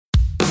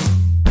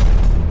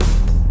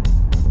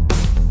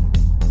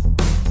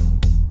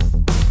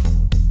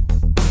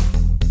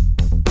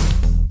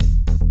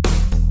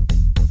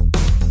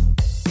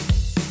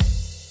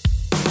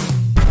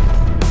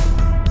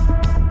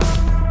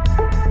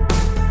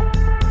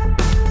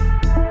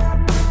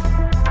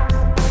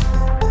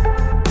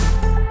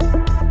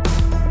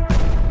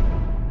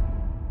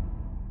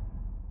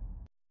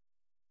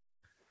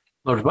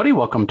Hello, everybody.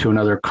 Welcome to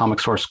another Comic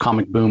Source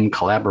Comic Boom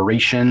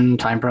collaboration.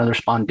 Time for another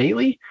Spawn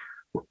Daily.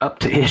 We're up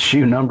to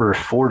issue number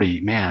 40.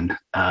 Man,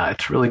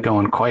 it's really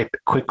going quite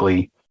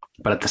quickly.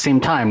 But at the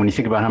same time, when you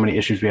think about how many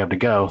issues we have to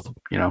go,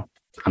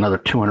 another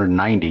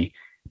 290,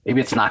 maybe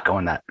it's not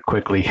going that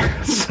quickly.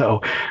 So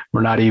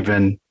we're not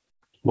even,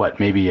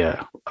 maybe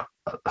a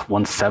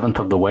 1/7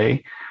 of the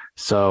way.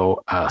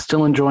 So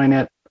still enjoying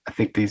it. I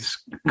think these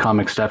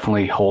comics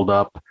definitely hold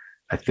up.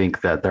 I think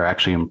that they're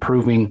actually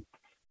improving.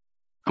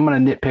 I'm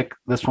going to nitpick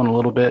this one a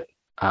little bit.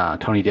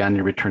 Tony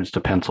Daniel returns to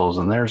pencils,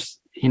 and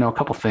there's, a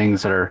couple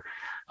things that are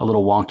a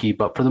little wonky,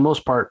 but for the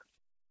most part,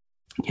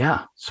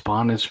 yeah,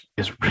 Spawn is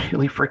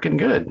really freaking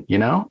good.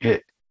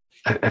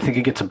 I think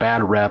it gets a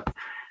bad rep.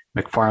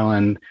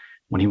 McFarlane,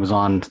 when he was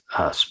on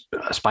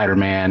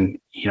Spider-Man,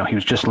 he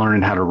was just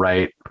learning how to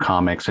write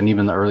comics, and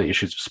even the early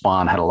issues of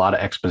Spawn had a lot of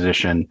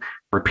exposition,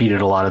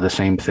 repeated a lot of the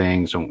same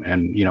things,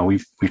 and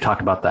we've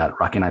talked about that.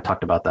 Rocky and I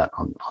talked about that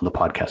on the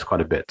podcast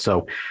quite a bit.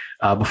 So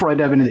before I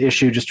dive into the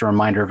issue, just to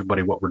remind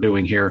everybody what we're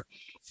doing here,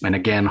 and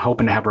again,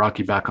 hoping to have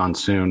Rocky back on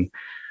soon.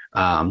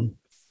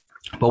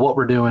 But what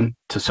we're doing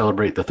to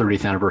celebrate the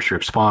 30th anniversary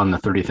of Spawn, the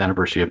 30th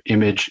anniversary of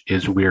Image,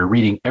 is we're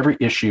reading every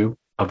issue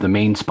of the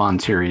main Spawn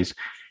series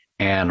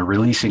and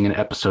releasing an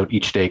episode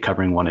each day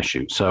covering one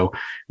issue. So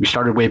we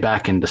started way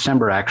back in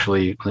December,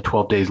 actually, the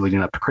 12 days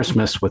leading up to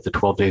Christmas with the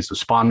 12 days of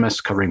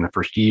Spawnmas, covering the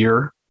first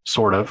year,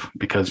 sort of,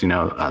 because,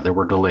 there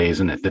were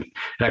delays, and it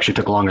actually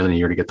took longer than a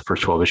year to get the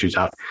first 12 issues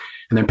out.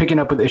 And then picking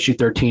up with issue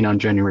 13 on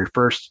January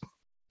 1st,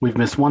 we've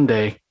missed one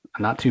day,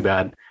 not too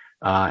bad.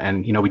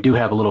 And we do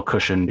have a little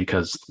cushion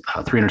because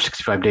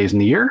 365 days in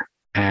the year.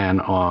 And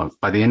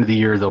by the end of the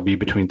year, there'll be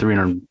between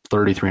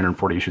 330,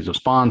 340 issues of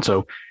Spawn. So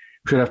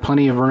we should have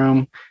plenty of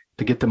room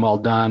to get them all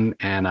done,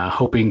 and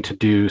hoping to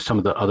do some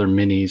of the other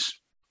minis,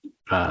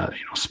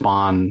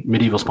 Spawn,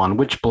 Medieval Spawn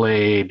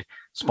Witchblade,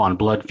 Spawn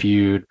Blood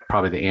Feud,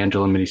 probably the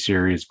Angela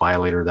miniseries,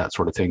 Violator, that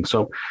sort of thing.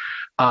 So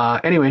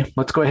anyway,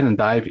 let's go ahead and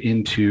dive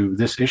into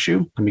this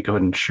issue. Let me go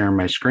ahead and share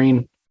my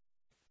screen.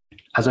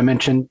 As I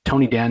mentioned,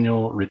 Tony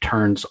Daniel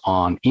returns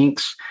on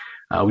inks.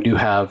 We do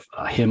have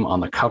him on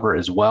the cover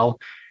as well,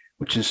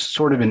 which is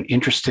sort of an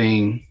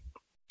interesting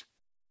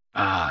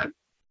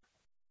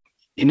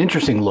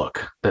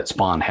look that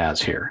Spawn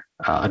has here.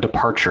 A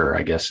departure,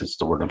 I guess is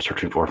the word I'm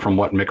searching for, from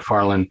what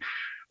McFarlane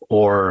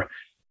or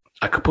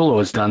Capullo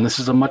has done. This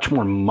is a much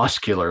more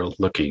muscular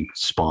looking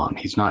Spawn.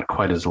 He's not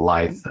quite as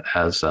lithe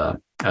as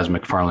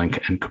McFarlane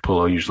and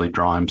Capullo usually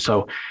draw him.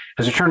 So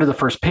as we turn to the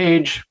first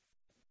page,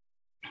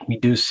 we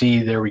do see,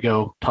 there we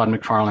go, Todd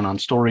McFarlane on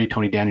story,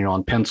 Tony Daniel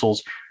on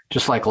pencils.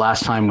 Just like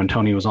last time when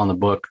Tony was on the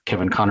book,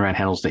 Kevin Conrad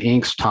handles the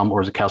inks, Tom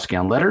Orzechowski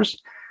on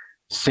letters.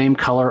 Same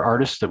color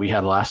artist that we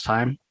had last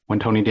time when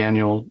Tony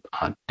Daniel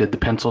did the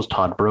pencils,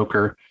 Todd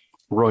Broeker,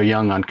 Roy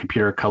Young on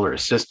computer color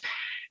assist.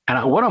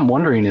 And what I'm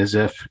wondering is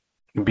if,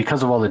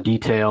 because of all the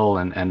detail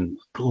and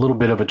a little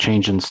bit of a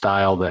change in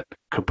style that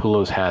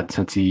Capullo's had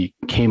since he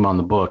came on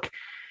the book,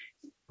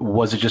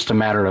 was it just a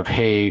matter of,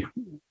 hey,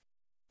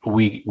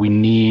 we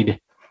need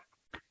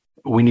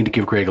to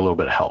give Greg a little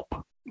bit of help?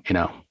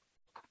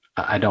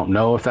 I don't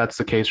know if that's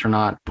the case or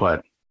not,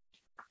 but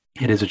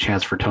it is a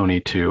chance for Tony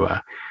to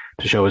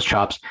show his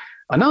chops.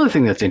 Another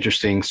thing that's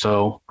interesting,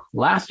 so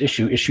last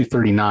issue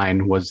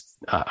 39, was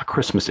a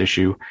Christmas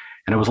issue,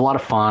 and it was a lot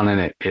of fun,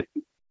 and it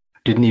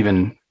didn't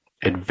even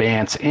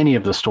advance any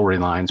of the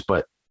storylines,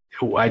 but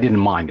I didn't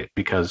mind it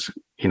because,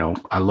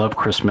 I love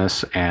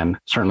Christmas, and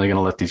certainly going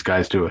to let these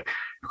guys do a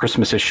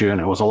Christmas issue, and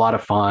it was a lot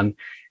of fun,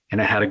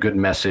 and it had a good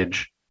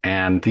message.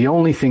 And the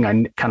only thing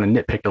I kind of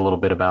nitpicked a little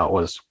bit about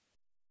was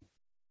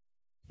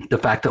the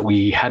fact that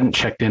we hadn't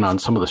checked in on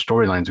some of the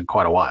storylines in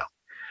quite a while.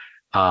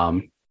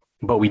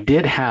 But we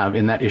did have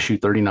in that issue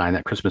 39,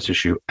 that Christmas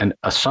issue, and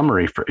a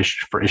summary for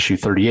issue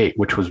 38,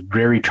 which was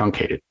very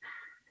truncated.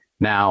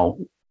 Now,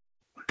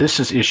 this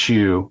is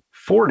issue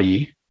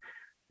 40,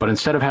 but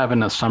instead of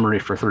having a summary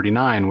for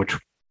 39, which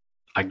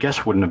I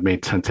guess wouldn't have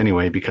made sense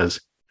anyway,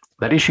 because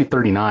that issue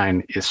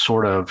 39 is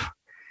sort of,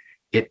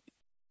 it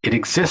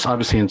exists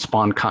obviously in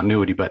Spawn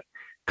continuity, but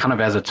kind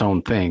of as its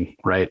own thing,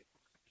 right?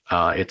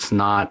 It's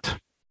not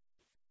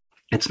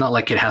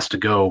like it has to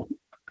go,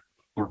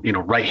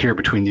 right here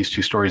between these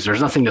two stories.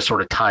 There's nothing to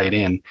sort of tie it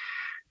in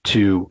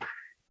to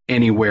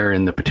anywhere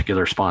in the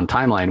particular Spawn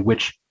timeline,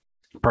 which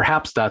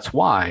perhaps that's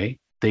why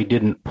they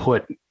didn't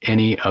put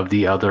any of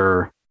the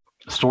other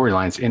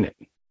storylines in it.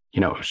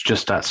 It's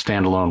just that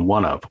standalone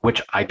one of, which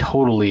I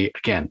totally,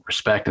 again,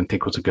 respect and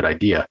think was a good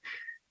idea.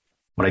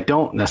 What I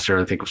don't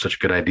necessarily think was such a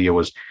good idea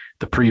was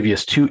the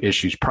previous two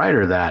issues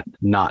prior to that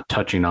not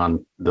touching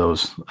on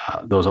those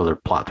other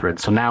plot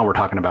threads. So now we're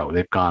talking about,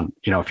 they've gone,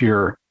 if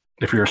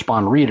you're a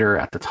Spawn reader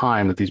at the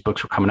time that these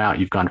books were coming out,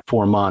 you've gone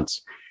 4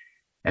 months,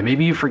 and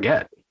maybe you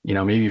forget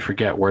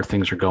where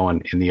things are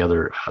going in the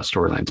other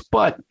storylines.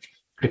 But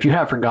if you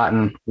have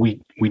forgotten, we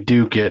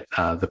do get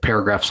the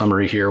paragraph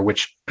summary here,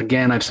 which,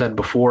 again, I've said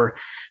before,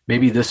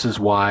 maybe this is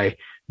why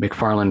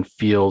McFarlane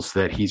feels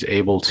that he's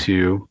able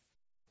to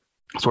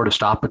sort of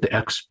stop at the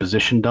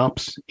exposition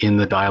dumps in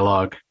the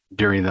dialogue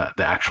during the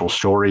actual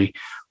story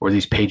or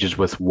these pages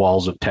with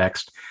walls of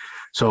text.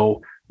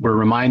 So we're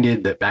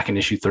reminded that back in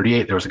issue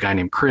 38, there was a guy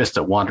named Chris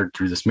that wandered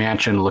through this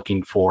mansion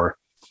looking for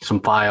some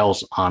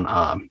files on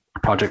a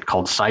project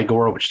called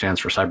Cy-Gor, which stands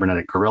for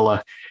Cybernetic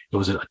Gorilla. It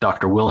was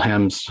Dr.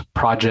 Wilhelm's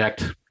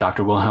project.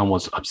 Dr. Wilhelm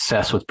was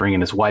obsessed with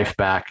bringing his wife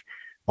back,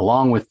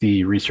 along with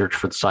the research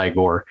for the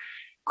Cy-Gor.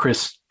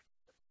 Chris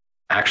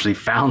actually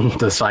found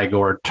the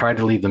Cy-Gor, tried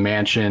to leave the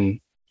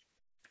mansion,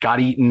 got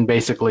eaten,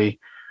 basically.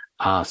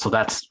 So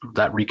that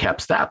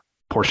recaps that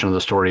portion of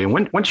the story.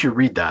 And once you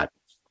read that,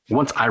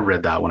 once I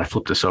read that, when I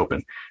flipped this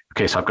open,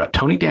 okay, so I've got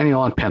Tony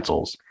Daniel on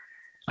pencils.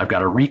 I've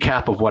got a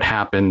recap of what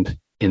happened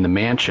in the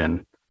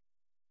mansion.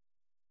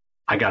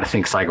 I got to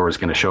think Cy-Gor is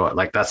going to show up.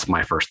 Like, that's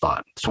my first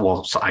thought.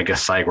 So I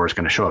guess Cy-Gor is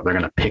going to show up. They're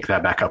going to pick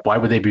that back up. Why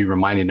would they be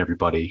reminding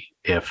everybody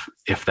if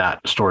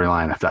that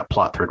storyline, if that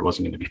plot thread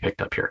wasn't going to be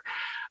picked up here?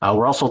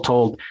 We're also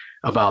told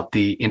about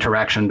the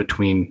interaction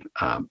between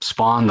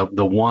Spawn,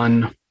 the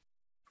one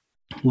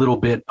little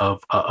bit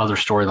of other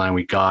storyline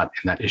we got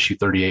in that issue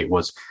 38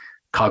 was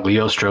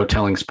Cagliostro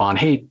telling Spawn,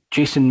 hey,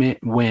 Jason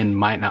Wynn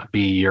might not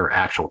be your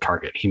actual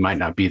target. He might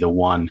not be the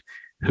one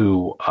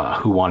who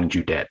wanted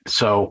you dead.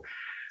 So,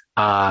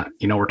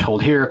 we're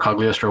told here,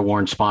 Cagliostro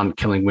warned Spawn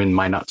killing Wynn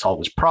might not solve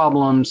his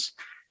problems.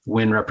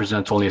 Wynn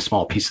represents only a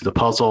small piece of the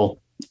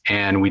puzzle.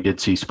 And we did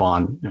see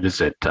Spawn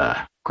visit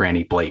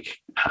Granny Blake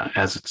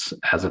as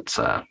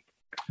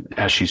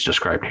she's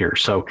described here.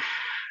 So,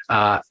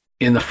 on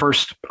the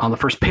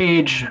first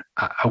page,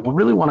 I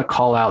really want to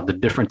call out the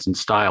difference in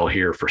style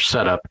here for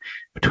setup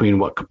between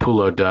what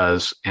Capullo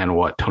does and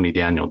what Tony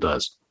Daniel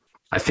does.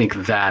 I think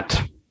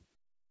that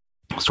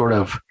sort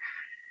of,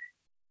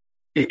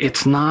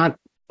 it's not,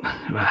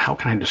 how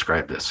can I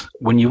describe this?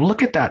 When you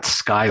look at that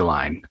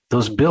skyline,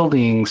 those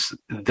buildings,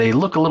 they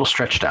look a little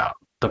stretched out.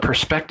 The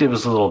perspective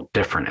is a little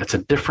different. It's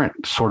a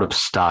different sort of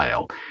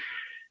style. I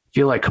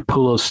feel like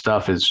Capullo's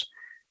stuff is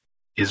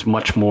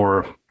much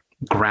more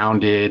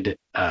grounded.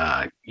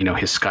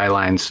 His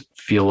skylines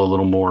feel a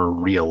little more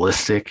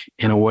realistic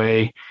in a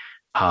way,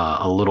 they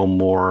have a little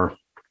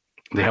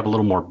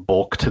more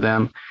bulk to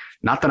them.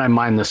 Not that I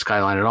mind the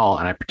skyline at all,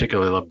 and I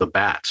particularly love the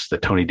bats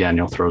that Tony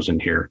Daniel throws in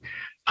here.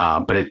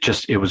 But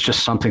it was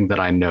just something that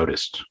I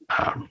noticed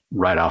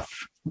right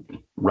off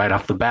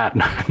the bat.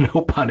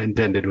 No pun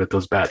intended with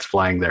those bats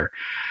flying there.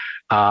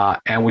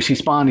 And we see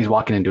Spawn. He's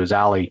walking into his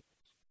alley.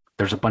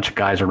 There's a bunch of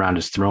guys around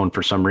his throne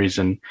for some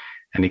reason.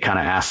 And he kind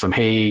of asks them,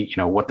 hey,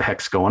 what the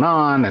heck's going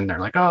on? And they're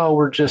like, oh,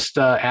 we're just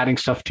adding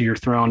stuff to your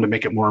throne to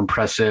make it more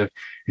impressive.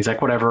 He's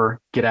like, whatever,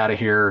 get out of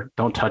here.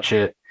 Don't touch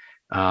it.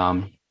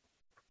 And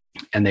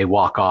they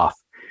walk off.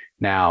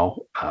 Now,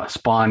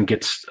 Spawn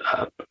gets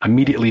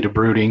immediately to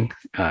brooding,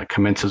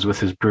 commences with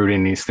his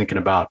brooding. He's thinking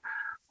about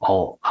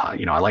I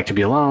like to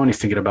be alone. He's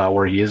thinking about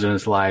where he is in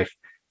his life,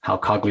 how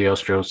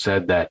Cagliostro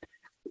said that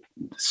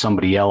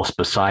somebody else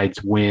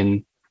besides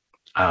Wynn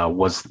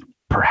was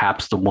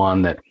perhaps the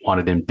one that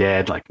wanted him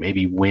dead. Like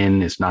maybe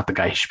Wynn is not the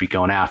guy he should be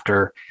going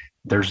after.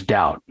 There's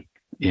doubt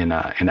in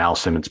Al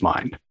Simmons'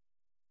 mind.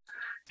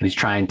 And he's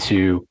trying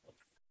to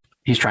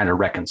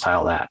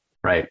reconcile that,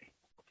 right?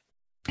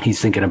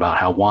 He's thinking about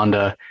how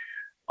Wanda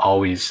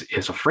always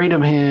is afraid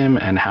of him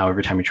and how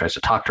every time he tries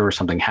to talk to her,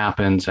 something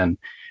happens. And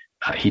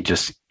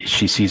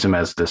she sees him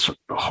as this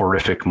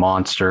horrific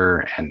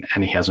monster and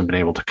he hasn't been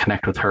able to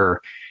connect with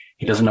her.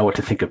 He doesn't know what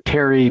to think of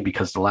Terry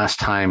because the last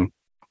time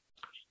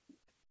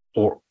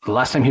he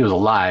was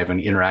alive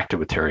and he interacted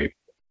with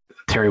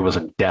Terry was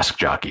a desk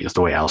jockey, is the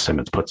way Al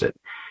Simmons puts it.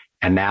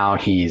 And now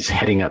he's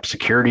heading up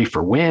security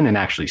for Wynn and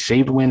actually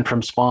saved Wynn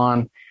from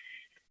Spawn.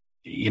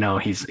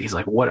 He's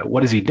like,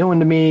 what is he doing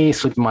to me?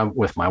 Sleeping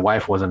with my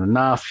wife wasn't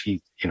enough.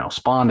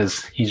 Spawn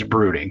he's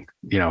brooding,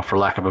 for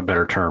lack of a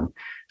better term.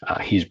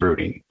 He's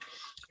brooding.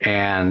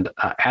 And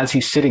as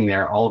he's sitting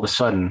there, all of a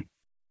sudden,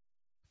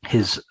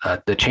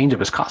 the change of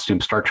his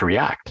costume start to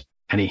react.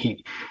 And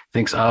he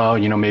thinks,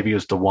 maybe it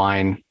was the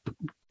wine, the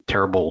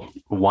terrible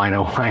wine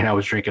I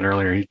was drinking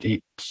earlier.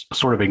 He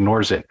sort of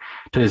ignores it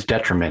to his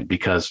detriment,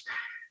 because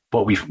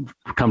what we've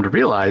come to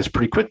realize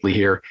pretty quickly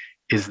here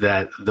is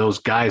that those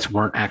guys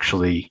weren't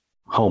actually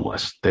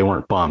homeless. They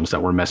weren't bums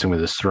that were messing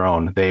with his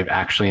throne. They've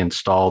actually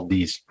installed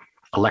these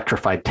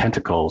electrified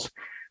tentacles,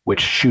 which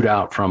shoot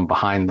out from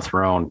behind the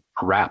throne,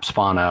 wrap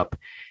Spawn up.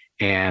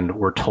 And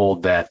we're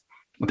told that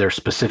they're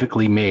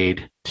specifically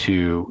made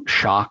to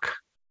shock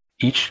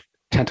each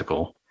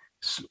tentacle,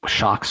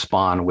 shock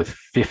Spawn with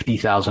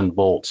 50,000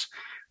 volts,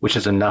 which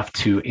is enough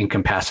to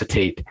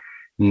incapacitate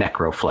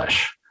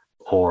necroflesh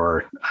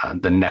or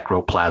the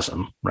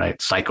necroplasm,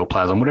 right?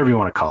 Psychoplasm, whatever you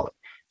want to call it.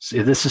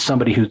 So this is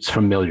somebody who's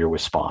familiar with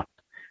Spawn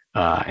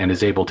and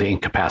is able to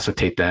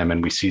incapacitate them.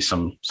 And we see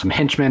some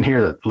henchmen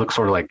here that look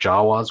sort of like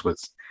Jawas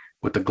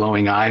with the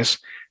glowing eyes,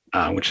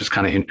 which is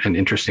kind of an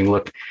interesting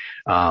look.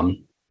 And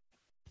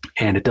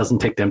it doesn't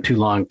take them too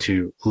long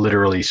to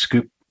literally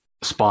scoop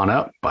Spawn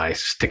up by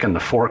sticking the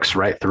forks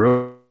right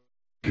through,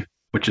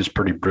 which is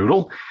pretty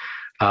brutal.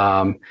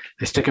 They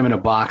stick him in a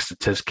box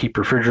that says keep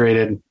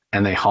refrigerated,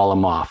 and they haul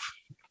him off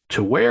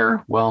to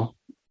where? Well,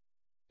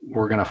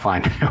 we're gonna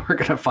find we're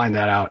gonna find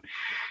that out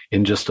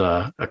in just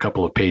a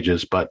couple of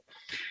pages. But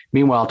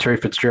meanwhile, Terry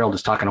Fitzgerald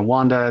is talking to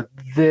Wanda.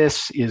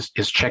 This is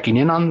checking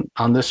in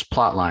on this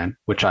plot line,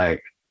 which I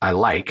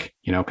like,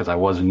 because I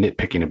was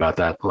nitpicking about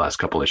that the last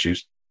couple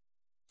issues.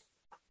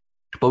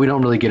 But we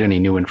don't really get any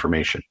new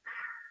information.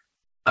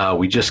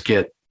 We just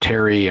get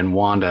Terry and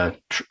Wanda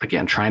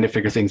again trying to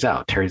figure things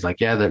out. Terry's like,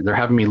 yeah, they're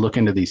having me look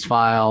into these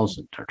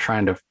files. They're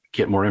trying to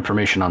get more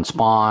information on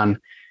Spawn.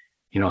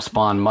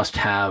 Spawn must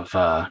have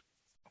a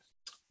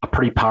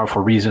pretty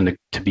powerful reason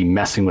to be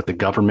messing with the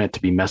government,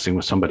 to be messing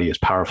with somebody as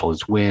powerful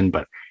as Wynn,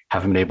 but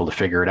haven't been able to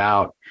figure it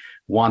out.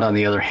 Wanda, on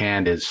the other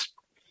hand, is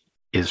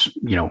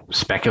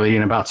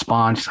speculating about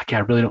Spawn. She's like, yeah,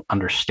 I really don't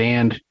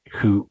understand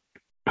who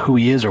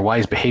he is or why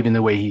he's behaving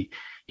the way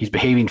he's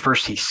behaving.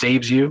 First, he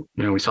saves you.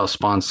 We saw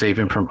Spawn save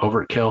him from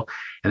overkill,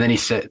 and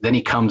then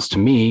he comes to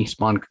me.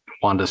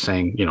 Wanda's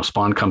saying,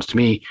 Spawn comes to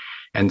me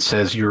and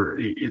says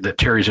that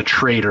Terry's a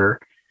traitor,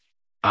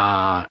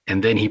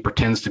 and then he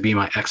pretends to be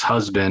my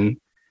ex-husband,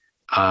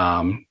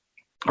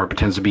 or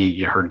pretends to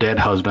be her dead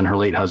husband, her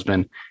late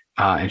husband,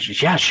 and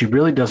she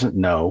really doesn't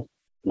know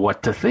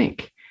what to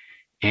think.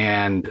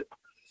 And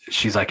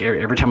she's like,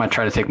 every time I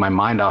try to take my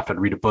mind off it,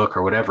 read a book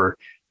or whatever,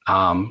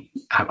 I'm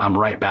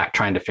right back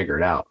trying to figure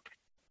it out.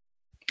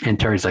 And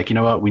Terry's like, you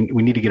know what, we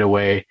need to get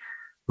away.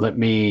 Let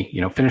me,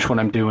 finish what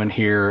I'm doing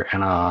here,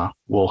 and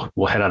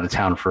we'll head out of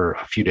town for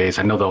a few days.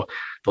 I know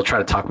they'll try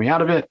to talk me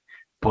out of it,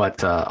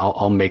 but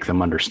I'll make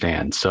them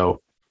understand.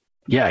 So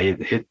yeah,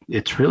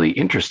 it's really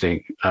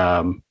interesting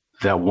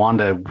that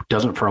Wanda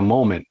doesn't for a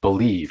moment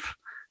believe.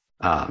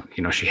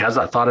 She has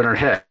that thought in her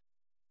head.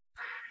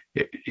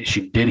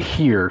 She did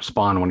hear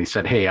Spawn when he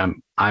said, "Hey,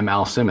 I'm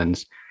Al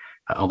Simmons,"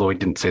 although he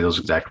didn't say those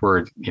exact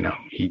words.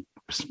 He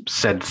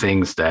said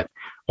things that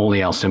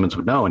only Al Simmons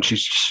would know, and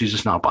she's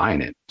just not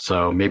buying it.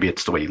 So maybe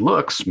it's the way he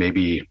looks.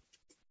 Maybe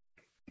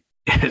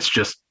it's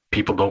just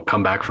people don't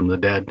come back from the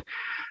dead.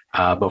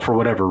 But for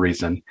whatever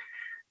reason,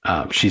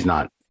 she's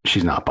not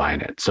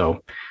buying it.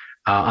 So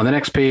on the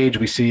next page,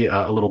 we see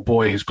a little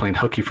boy who's playing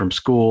hooky from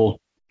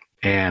school.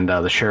 And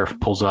the sheriff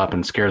pulls up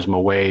and scares him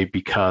away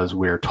because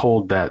we're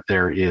told that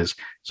there is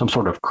some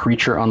sort of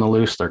creature on the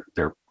loose.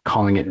 They're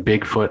calling it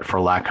Bigfoot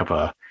for lack of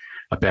a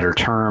better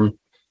term.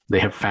 They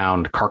have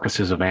found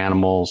carcasses of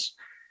animals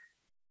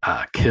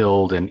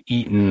killed and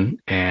eaten,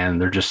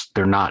 and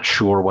they're not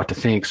sure what to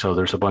think. So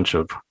there's a bunch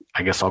of,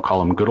 I guess I'll call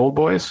them good old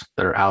boys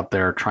that are out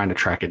there trying to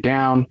track it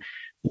down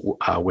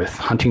with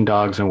hunting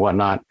dogs and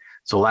whatnot.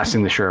 So the last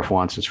thing the sheriff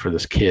wants is for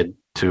this kid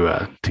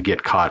to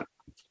get caught,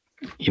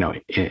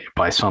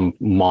 by some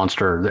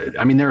monster.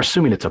 I mean, they're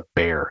assuming it's a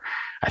bear,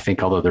 I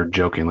think, although they're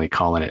jokingly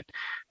calling it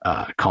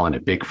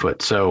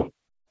Bigfoot. So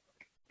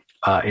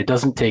it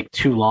doesn't take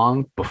too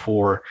long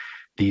before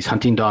these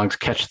hunting dogs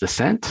catch the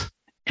scent,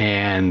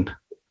 and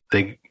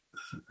the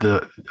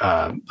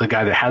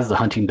guy that has the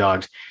hunting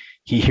dogs,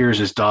 he hears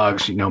his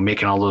dogs,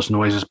 making all those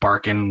noises,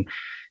 barking,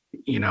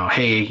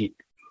 hey,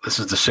 this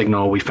is the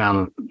signal. We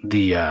found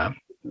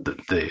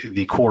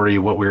the quarry,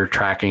 what we were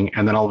tracking,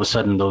 and then all of a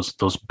sudden those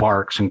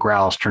barks and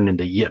growls turn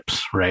into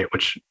yips, right?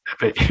 Which,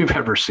 if you've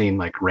ever seen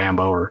like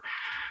Rambo or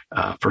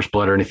First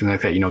Blood or anything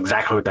like that, you know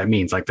exactly what that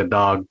means. Like the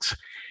dogs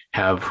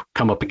have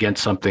come up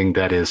against something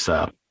that is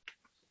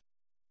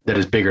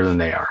bigger than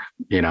they are.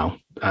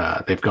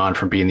 They've gone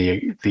from being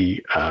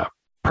the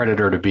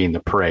predator to being the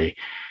prey.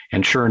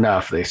 And sure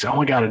enough, they say, "Oh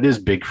my God, it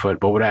is Bigfoot!"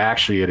 But what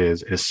actually it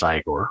is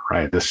Cy-Gor,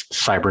 right? This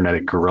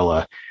cybernetic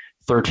gorilla.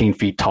 13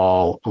 feet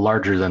tall,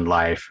 larger than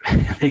life.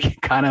 They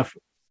kind of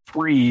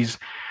freeze.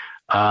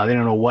 They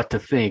don't know what to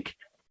think.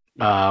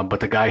 But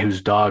the guy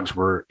whose dogs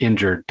were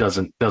injured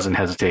doesn't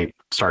hesitate,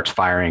 starts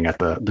firing at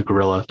the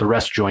gorilla. The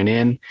rest join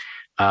in.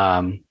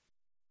 And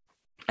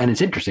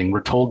it's interesting.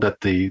 We're told that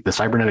the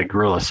cybernetic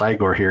gorilla,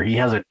 Cy-Gor here, he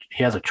has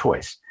a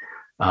choice.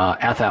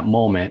 At that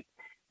moment,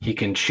 he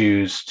can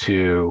choose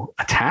to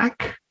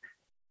attack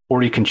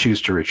or he can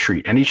choose to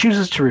retreat. And he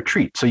chooses to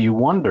retreat. So you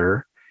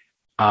wonder,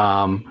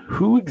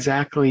 who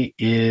exactly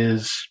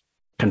is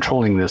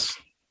controlling this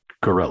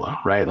gorilla,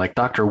 right? Like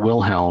Dr.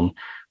 Wilhelm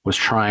was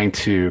trying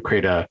to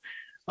create a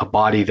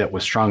body that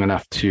was strong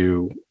enough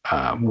to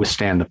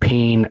withstand the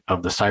pain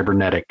of the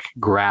cybernetic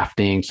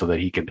grafting so that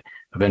he could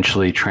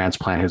eventually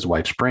transplant his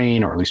wife's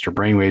brain, or at least her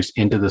brainwaves,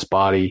 into this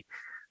body.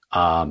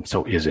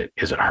 So is it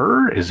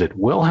her? Is it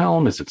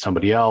Wilhelm? Is it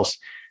somebody else?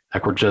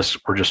 Like we're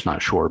just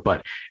not sure.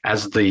 But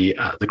as the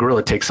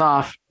gorilla takes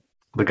off,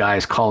 the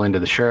guys call into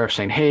the sheriff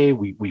saying, "Hey,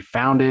 we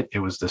found it. It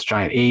was this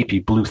giant ape. He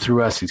blew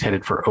through us. He's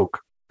headed for Oak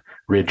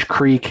Ridge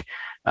Creek."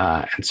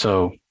 And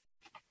so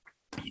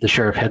the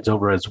sheriff heads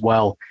over as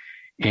well.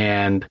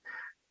 And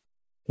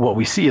what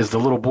we see is the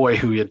little boy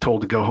who he had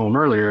told to go home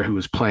earlier, who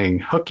was playing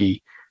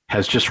hooky,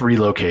 has just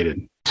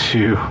relocated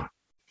to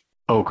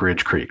Oak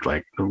Ridge Creek,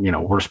 like,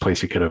 worst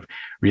place he could have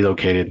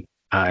relocated.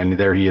 And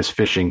there he is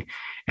fishing.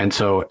 And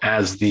so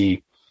as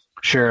the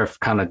sheriff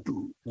kind of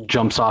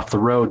jumps off the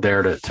road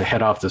there to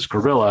head off this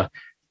gorilla,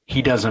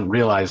 he doesn't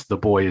realize the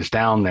boy is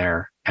down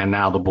there, and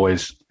now the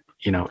boy's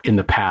in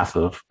the path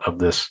of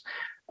this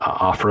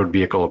off-road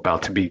vehicle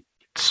about to be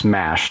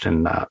smashed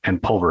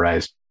and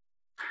pulverized.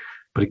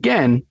 But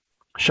again,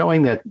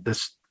 showing that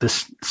this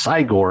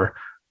Cy-Gor,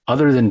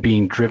 other than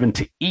being driven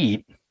to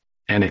eat,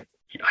 and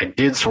I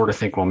did sort of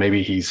think, well,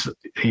 maybe he's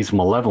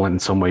malevolent in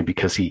some way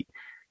because he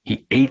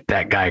ate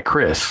that guy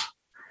Chris,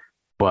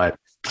 but at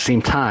the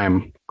same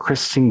time,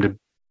 Chris seemed to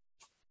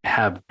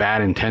have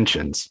bad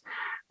intentions,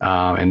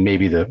 and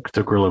maybe the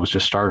gorilla was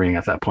just starving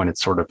at that point.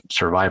 It's sort of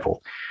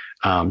survival.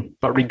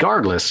 But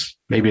regardless,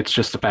 maybe it's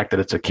just the fact that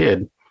it's a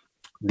kid.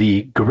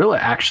 The gorilla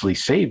actually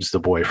saves the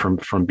boy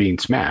from being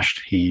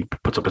smashed. He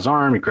puts up his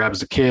arm, he grabs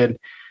the kid.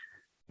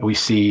 We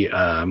see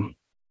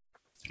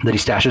that he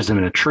stashes him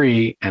in a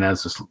tree, and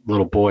as this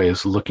little boy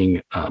is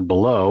looking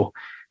below,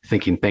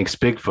 thinking thanks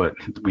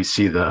Bigfoot, we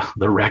see the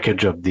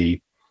wreckage of the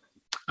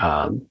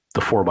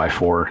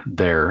 4x4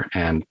 there,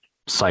 and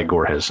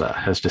Cy-Gor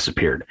has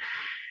disappeared.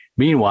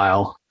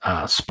 Meanwhile,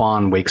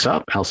 Spawn wakes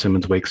up. Al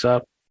Simmons wakes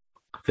up,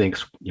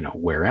 thinks,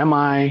 where am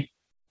I?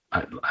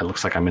 It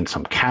looks like I'm in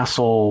some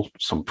castle,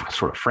 some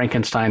sort of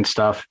Frankenstein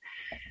stuff.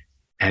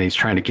 And he's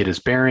trying to get his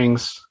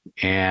bearings.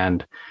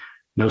 And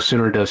no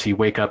sooner does he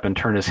wake up and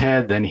turn his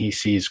head than he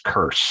sees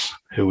Curse,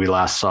 who we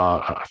last saw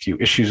a few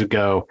issues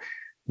ago,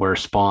 where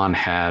Spawn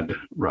had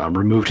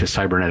removed his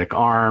cybernetic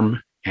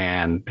arm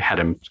and had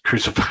him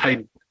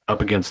crucified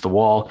up against the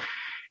wall.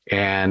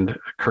 And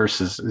Curse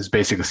is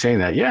basically saying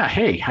that, yeah,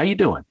 hey, how you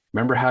doing?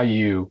 Remember how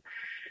you,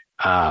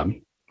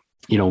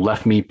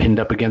 left me pinned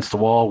up against the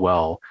wall?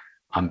 Well,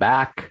 I'm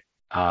back.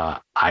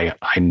 I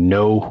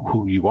know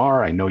who you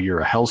are. I know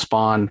you're a hell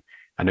spawn.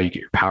 I know you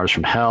get your powers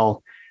from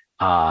hell.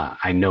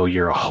 I know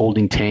you're a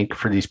holding tank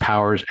for these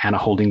powers and a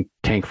holding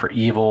tank for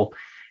evil.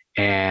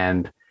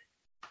 And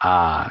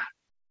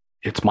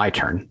it's my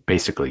turn,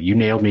 basically. You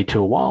nailed me to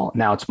a wall.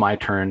 Now it's my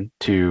turn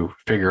to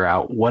figure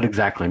out what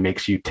exactly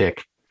makes you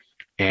tick.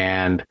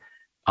 And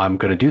I'm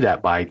going to do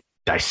that by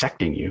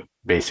dissecting you,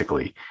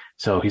 basically.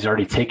 So he's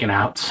already taken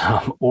out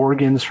some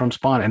organs from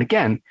Spawn. And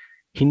again,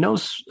 he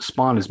knows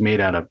Spawn is made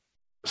out of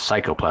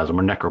psychoplasm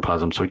or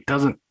necroplasm, so he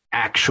doesn't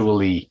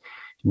actually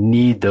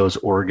need those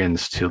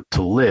organs to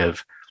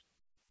live.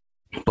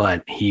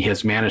 But he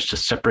has managed to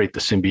separate the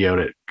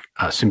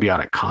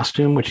symbiotic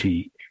costume, which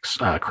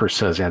Curse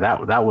says, yeah,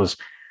 that was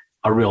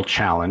a real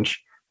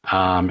challenge.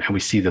 And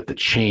we see that the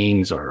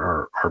chains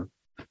are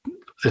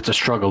it's a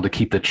struggle to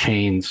keep the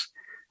chains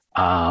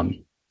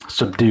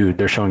subdued.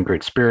 They're showing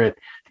great spirit.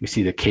 We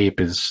see the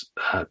cape is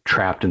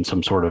trapped in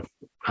some sort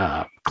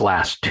of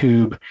glass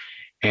tube,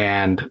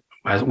 and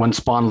when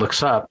Spawn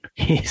looks up,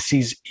 he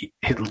sees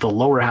the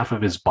lower half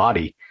of his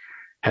body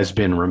has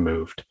been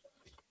removed.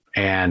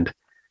 And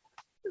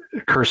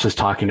Curse is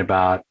talking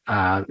about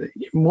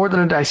more than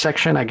a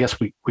dissection. I guess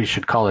we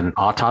should call it an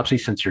autopsy,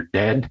 since you're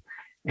dead.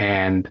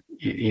 And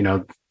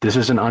this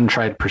is an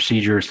untried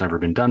procedure. It's never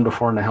been done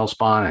before in the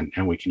Hellspawn,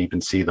 and we can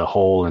even see the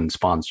hole in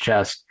Spawn's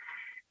chest.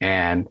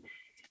 And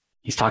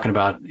he's talking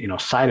about,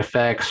 side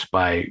effects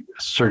by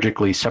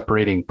surgically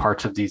separating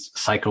parts of these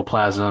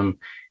psychoplasm.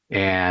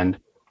 And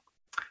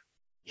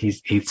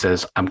he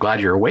says, I'm glad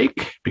you're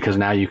awake, because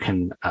now you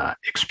can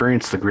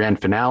experience the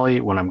grand finale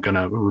when I'm going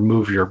to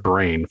remove your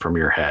brain from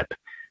your head.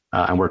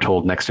 And we're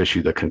told next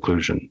issue, the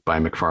conclusion by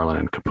McFarlane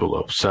and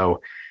Capullo.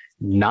 So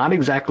not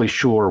exactly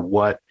sure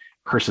what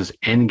Curse's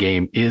end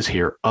game is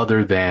here,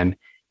 other than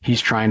he's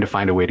trying to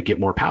find a way to get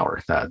more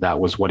power. That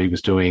was what he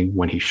was doing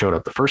when he showed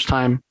up the first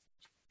time.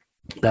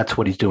 That's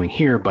what he's doing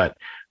here. But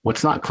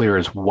what's not clear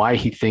is why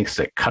he thinks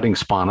that cutting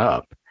Spawn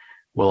up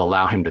will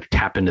allow him to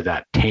tap into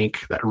that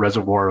tank, that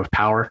reservoir of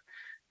power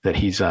that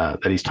he's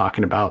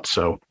talking about.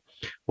 So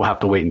we'll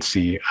have to wait and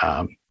see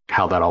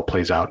how that all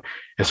plays out.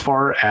 As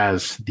far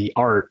as the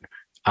art,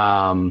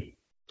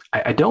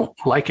 I don't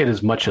like it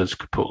as much as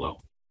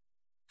Capullo.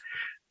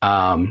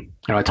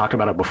 I talked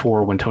about it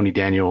before when Tony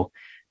Daniel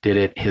did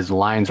it. His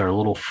lines are a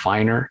little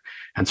finer,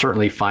 and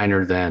certainly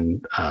finer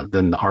than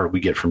the art we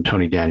get from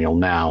Tony Daniel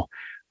now.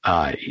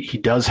 He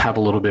does have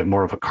a little bit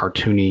more of a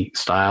cartoony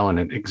style and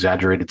an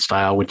exaggerated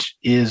style, which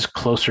is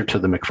closer to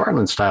the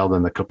McFarlane style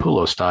than the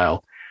Capullo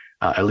style,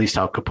 at least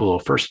how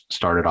Capullo first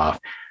started off.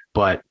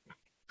 But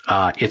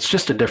it's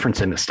just a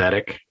difference in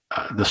aesthetic.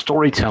 The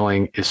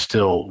storytelling is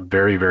still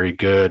very, very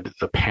good.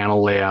 The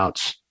panel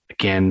layouts,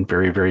 again,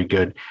 very, very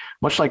good.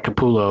 Much like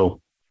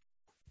Capullo,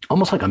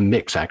 almost like a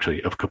mix,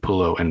 actually, of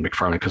Capullo and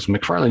McFarlane, because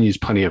McFarlane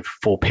used plenty of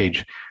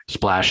full-page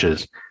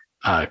splashes.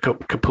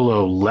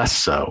 Capullo less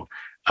so.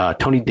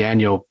 Tony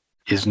Daniel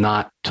is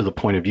not to the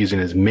point of using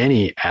as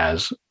many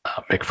as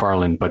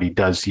McFarlane, but he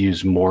does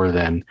use more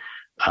than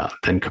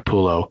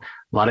Capullo.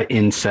 A lot of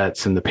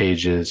insets in the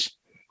pages,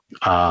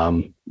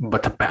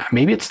 but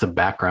maybe it's the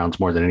backgrounds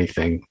more than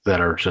anything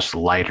that are just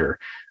lighter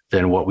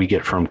than what we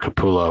get from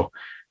Capullo,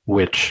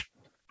 which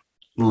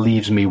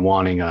leaves me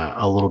wanting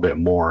a little bit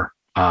more.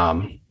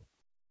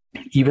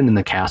 Even in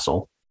the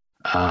castle,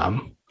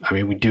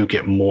 we do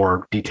get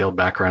more detailed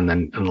background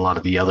than in a lot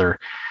of the other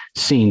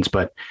scenes,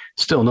 but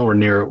still nowhere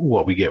near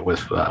what we get with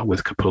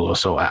Capullo.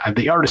 So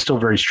the art is still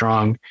very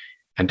strong,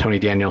 and Tony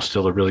Daniel's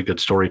still a really good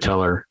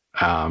storyteller.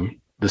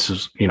 This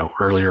is,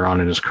 earlier on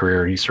in his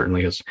career, he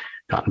certainly has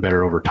gotten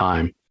better over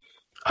time.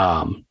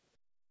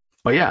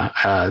 But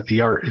yeah,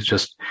 the art is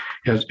just,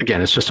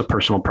 again, it's just a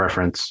personal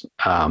preference.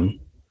 And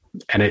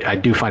I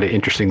do find it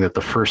interesting that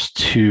the first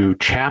two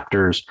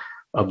chapters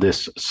of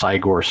this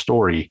Cy-Gor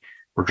story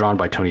were drawn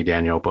by Tony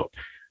Daniel, but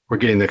we're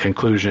getting the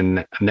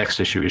conclusion next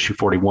issue, issue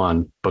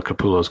 41, but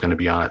Capullo is going to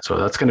be on it. So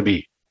that's going to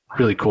be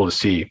really cool to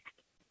see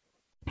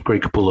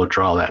Greg Capullo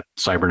draw that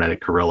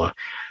cybernetic gorilla.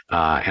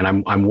 And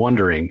I'm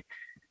wondering,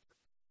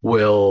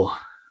 will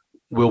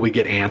we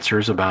get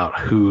answers about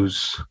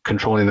who's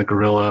controlling the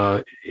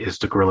gorilla? Is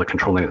the gorilla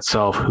controlling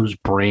itself? Whose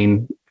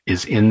brain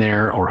is in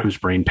there, or whose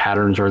brain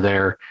patterns are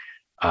there?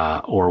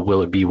 Or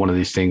will it be one of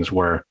these things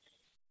where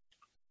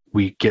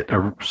we get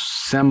a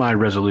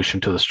semi-resolution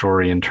to the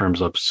story in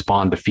terms of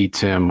Spawn defeats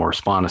him, or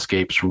Spawn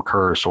escapes from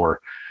Curse, or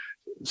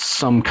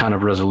some kind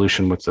of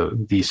resolution with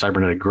the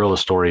cybernetic gorilla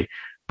story,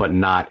 but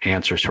not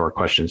answers to our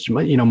questions?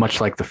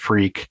 Much like the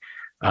Freak,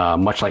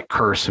 much like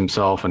Curse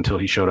himself until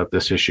he showed up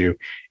this issue.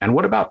 And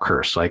what about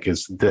Curse? Like,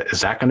 is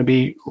that going to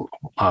be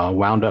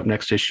wound up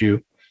next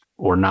issue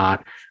or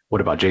not? What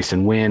about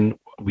Jason Wynn?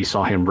 We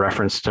saw him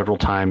referenced several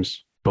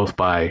times, both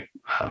by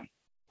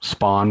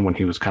Spawn when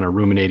he was kind of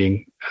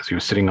ruminating as he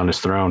was sitting on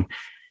his throne.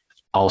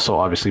 Also,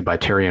 obviously, by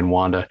Terry and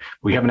Wanda.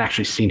 We haven't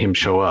actually seen him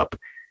show up,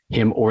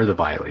 him or the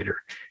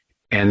Violator.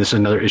 And this is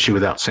another issue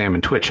without Sam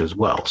and Twitch as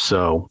well.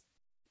 So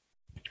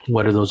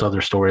what are those other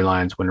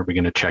storylines? When are we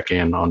going to check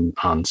in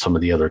on some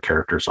of the other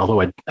characters?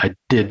 Although I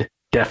did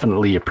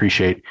definitely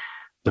appreciate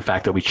the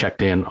fact that we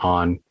checked in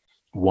on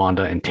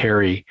Wanda and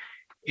Terry.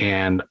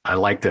 And I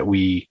like that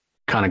we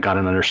kind of got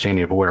an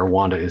understanding of where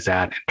Wanda is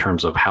at in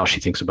terms of how she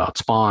thinks about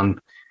Spawn,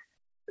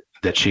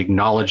 that she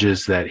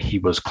acknowledges that he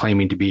was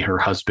claiming to be her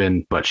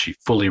husband, but she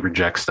fully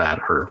rejects that,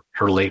 her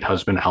late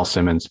husband, Al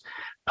Simmons.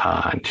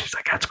 And she's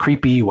like, that's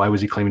creepy. Why was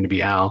he claiming to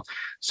be Al?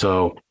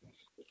 So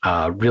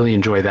really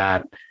enjoy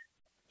that.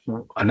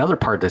 Another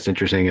part that's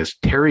interesting is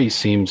Terry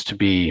seems to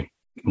be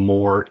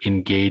more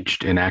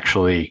engaged in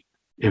actually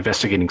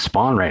investigating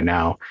Spawn right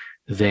now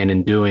than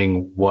in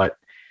doing what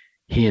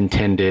he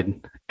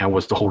intended and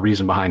was the whole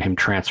reason behind him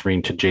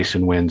transferring to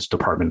Jason Wynn's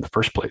department in the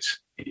first place.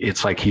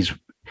 It's like he's,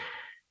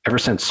 ever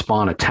since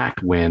Spawn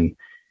attacked Wynn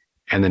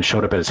and then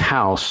showed up at his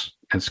house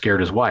and scared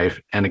his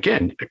wife, and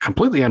again,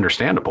 completely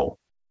understandable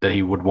that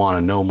he would want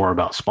to know more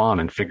about Spawn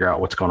and figure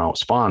out what's going on with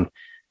Spawn,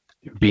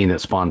 being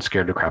that Spawn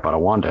scared the crap out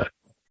of Wanda.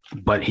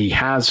 But he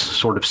has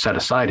sort of set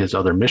aside his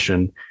other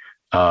mission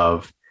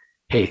of,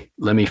 hey,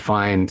 let me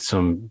find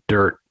some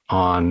dirt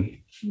on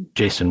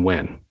Jason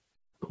Wynn.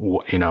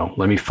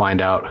 Let me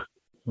find out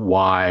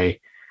why,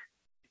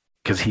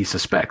 because he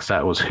suspects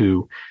that was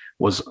who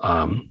was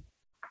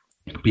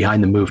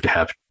behind the move to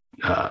have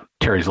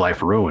Terry's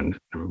life ruined,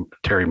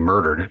 Terry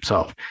murdered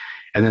himself.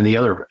 And then the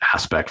other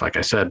aspect, like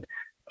I said,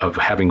 of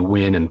having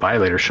Wynn and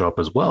Violator show up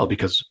as well,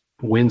 because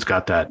Wynn's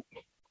got that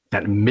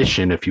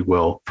mission, if you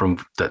will,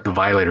 from that the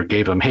Violator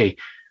gave him. Hey,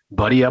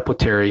 buddy up with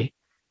Terry,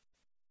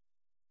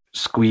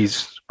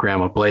 squeeze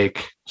Grandma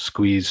Blake,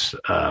 squeeze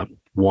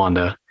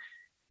Wanda.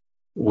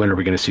 When are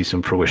we going to see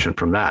some fruition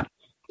from that?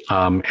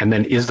 And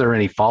then is there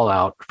any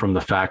fallout from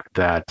the fact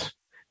that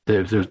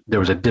there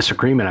was a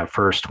disagreement at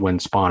first when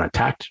Spawn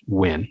attacked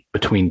Wynn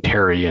between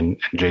Terry and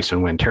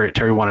Jason Wynn?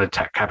 Terry wanted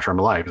to capture him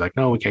alive. He's like,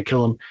 no, we can't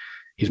kill him.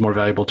 He's more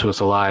valuable to us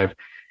alive.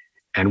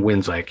 And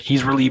Wynn's like,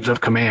 he's relieved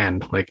of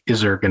command. Like,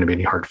 is there going to be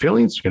any hard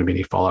feelings? Is there going to be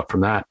any fallout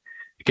from that?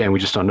 Again, we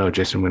just don't know.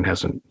 Jason Wynn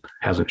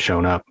hasn't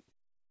shown up.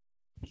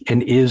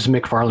 And is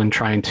McFarlane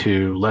trying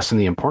to lessen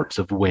the importance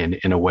of Wynn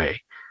in a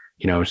way?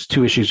 It's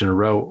 2 issues in a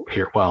row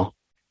here. Well,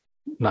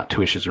 not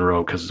 2 issues in a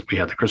row because we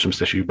had the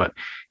Christmas issue, but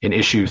in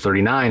issue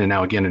 39 and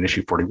now again in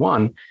issue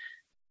 41,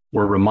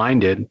 we're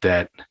reminded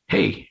that,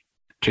 hey,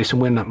 Jason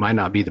Wynn might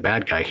not be the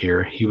bad guy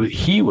here.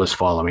 He was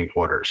following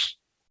orders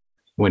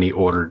when he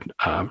ordered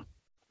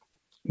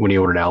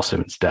Al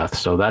Simmons' death.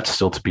 So that's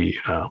still to be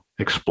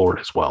explored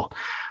as well.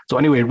 So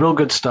anyway, real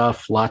good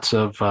stuff. Lots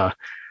of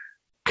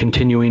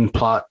continuing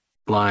plot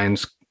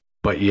lines,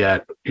 but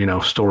yet,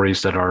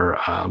 stories that are,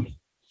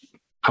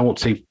 I won't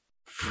say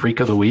freak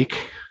of the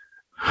week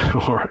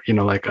or,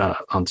 like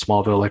on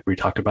Smallville, like we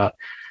talked about,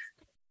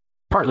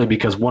 partly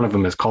because one of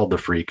them is called the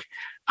Freak.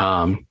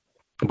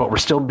 But we're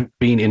still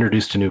being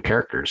introduced to new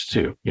characters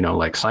too,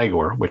 like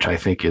Cy-Gor, which I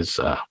think is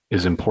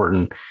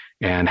important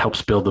and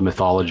helps build the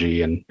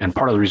mythology. And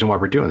part of the reason why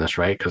we're doing this,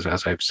 right? Because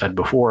as I've said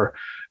before,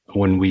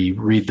 when we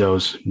read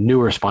those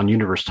newer Spawn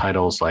universe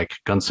titles like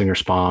Gunslinger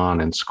Spawn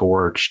and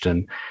Scorched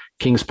and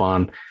King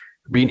Spawn,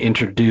 being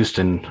introduced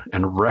and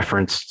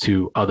referenced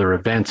to other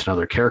events and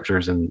other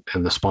characters in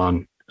the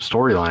Spawn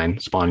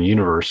storyline, Spawn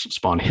universe,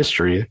 Spawn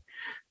history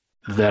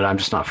that I'm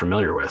just not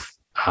familiar with.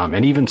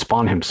 And even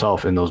Spawn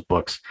himself in those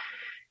books,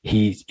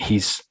 he's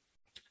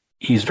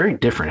very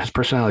different. His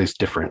personality is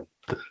different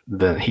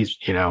than he's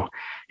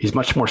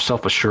much more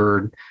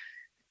self-assured,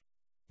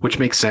 which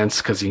makes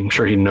sense because I'm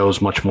sure he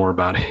knows much more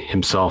about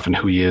himself and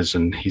who he is,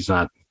 and he's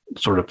not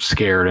sort of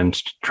scared and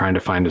trying to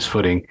find his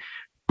footing.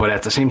 But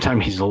at the same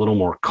time, he's a little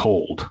more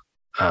cold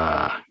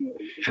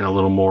and a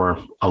little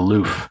more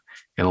aloof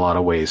in a lot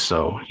of ways.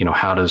 So,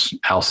 how does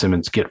Al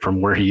Simmons get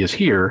from where he is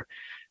here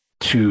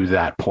to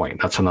that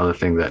point? That's another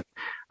thing that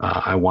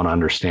I want to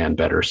understand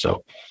better.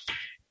 So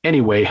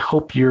anyway,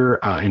 hope you're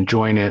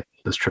enjoying it,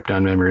 this trip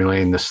down memory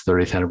lane, this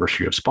 30th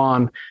anniversary of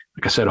Spawn.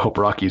 Like I said, I hope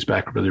Rocky's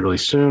back really, really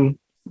soon.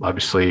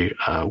 Obviously,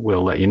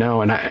 we'll let you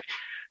know. And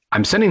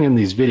I'm sending him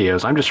these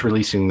videos. I'm just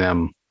releasing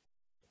them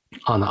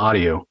on the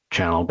audio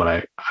channel,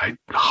 but I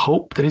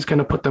hope that he's going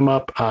to put them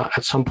up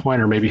at some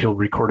point, or maybe he'll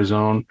record his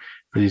own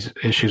for these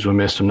issues we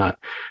missed. I'm not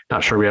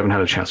sure. We haven't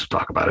had a chance to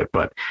talk about it.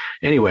 But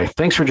anyway,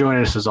 thanks for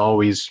joining us as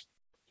always.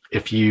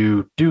 If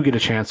you do get a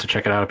chance to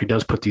check it out, if he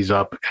does put these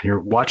up and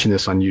you're watching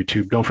this on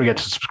YouTube, don't forget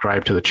to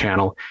subscribe to the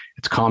channel.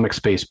 It's Comic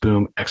Space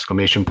Boom !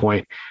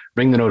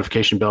 Ring the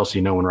notification bell so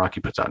you know when Rocky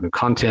puts out new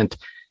content,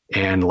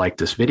 and like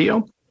this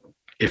video.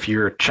 If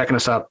you're checking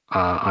us out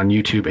on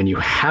YouTube and you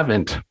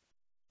haven't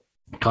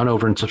gone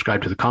over and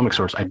subscribed to the Comic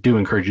Source, I do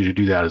encourage you to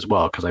do that as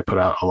well, because I put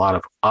out a lot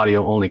of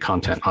audio only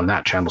content on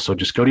that channel. So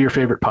just go to your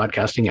favorite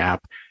podcasting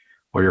app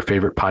or your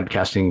favorite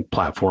podcasting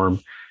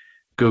platform,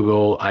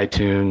 Google,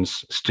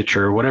 iTunes,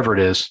 Stitcher, whatever it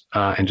is,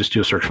 and just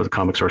do a search for the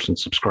Comic Source and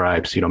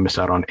subscribe so you don't miss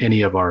out on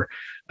any of our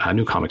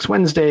New Comics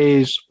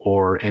Wednesdays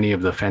or any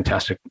of the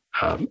fantastic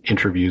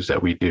interviews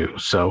that we do.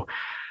 So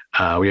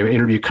we have an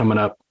interview coming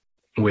up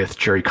with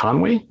Jerry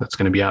Conway that's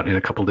going to be out in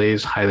a couple of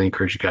days. Highly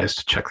encourage you guys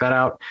to check that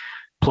out.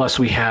 Plus,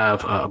 we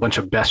have a bunch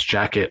of Best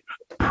Jacket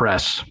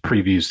Press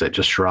previews that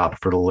just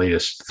dropped for the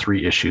latest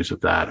 3 issues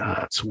of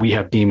that. So we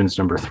have Demons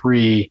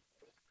 #3,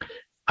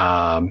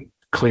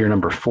 Clear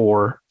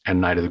 #4, and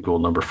Night of the Ghoul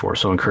 #4.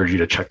 So I encourage you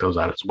to check those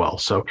out as well.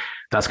 So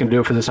that's going to do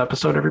it for this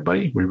episode,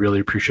 everybody. We really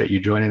appreciate you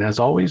joining as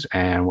always,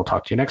 and we'll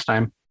talk to you next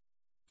time.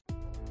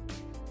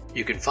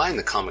 You can find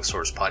the Comic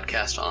Source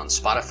podcast on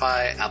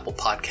Spotify, Apple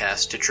Podcasts,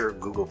 Stitcher,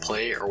 Google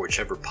Play, or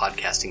whichever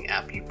podcasting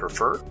app you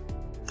prefer.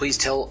 Please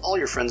tell all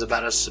your friends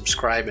about us,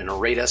 subscribe, and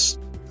rate us.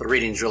 The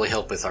ratings really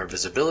help with our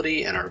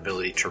visibility and our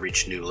ability to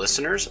reach new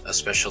listeners,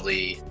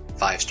 especially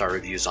 5-star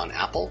reviews on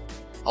Apple.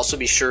 Also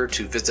be sure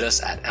to visit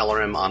us at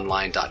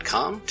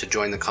lrmonline.com to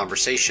join the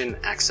conversation,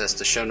 access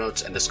the show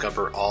notes, and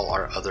discover all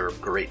our other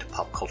great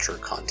pop culture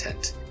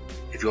content.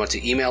 If you want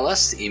to email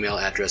us, the email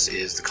address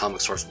is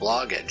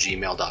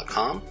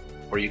thecomicsourceblog@gmail.com,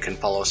 or you can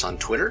follow us on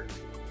Twitter,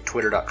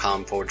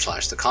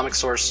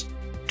 twitter.com/thecomicsource.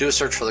 Do a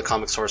search for The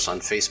Comic Source on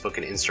Facebook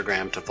and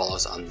Instagram to follow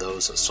us on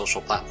those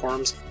social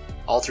platforms.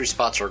 All 3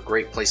 spots are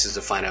great places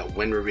to find out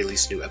when we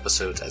release new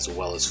episodes, as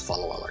well as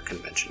follow all our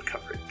convention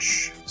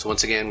coverage. So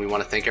once again, we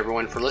want to thank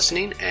everyone for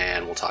listening,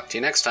 and we'll talk to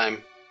you next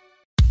time.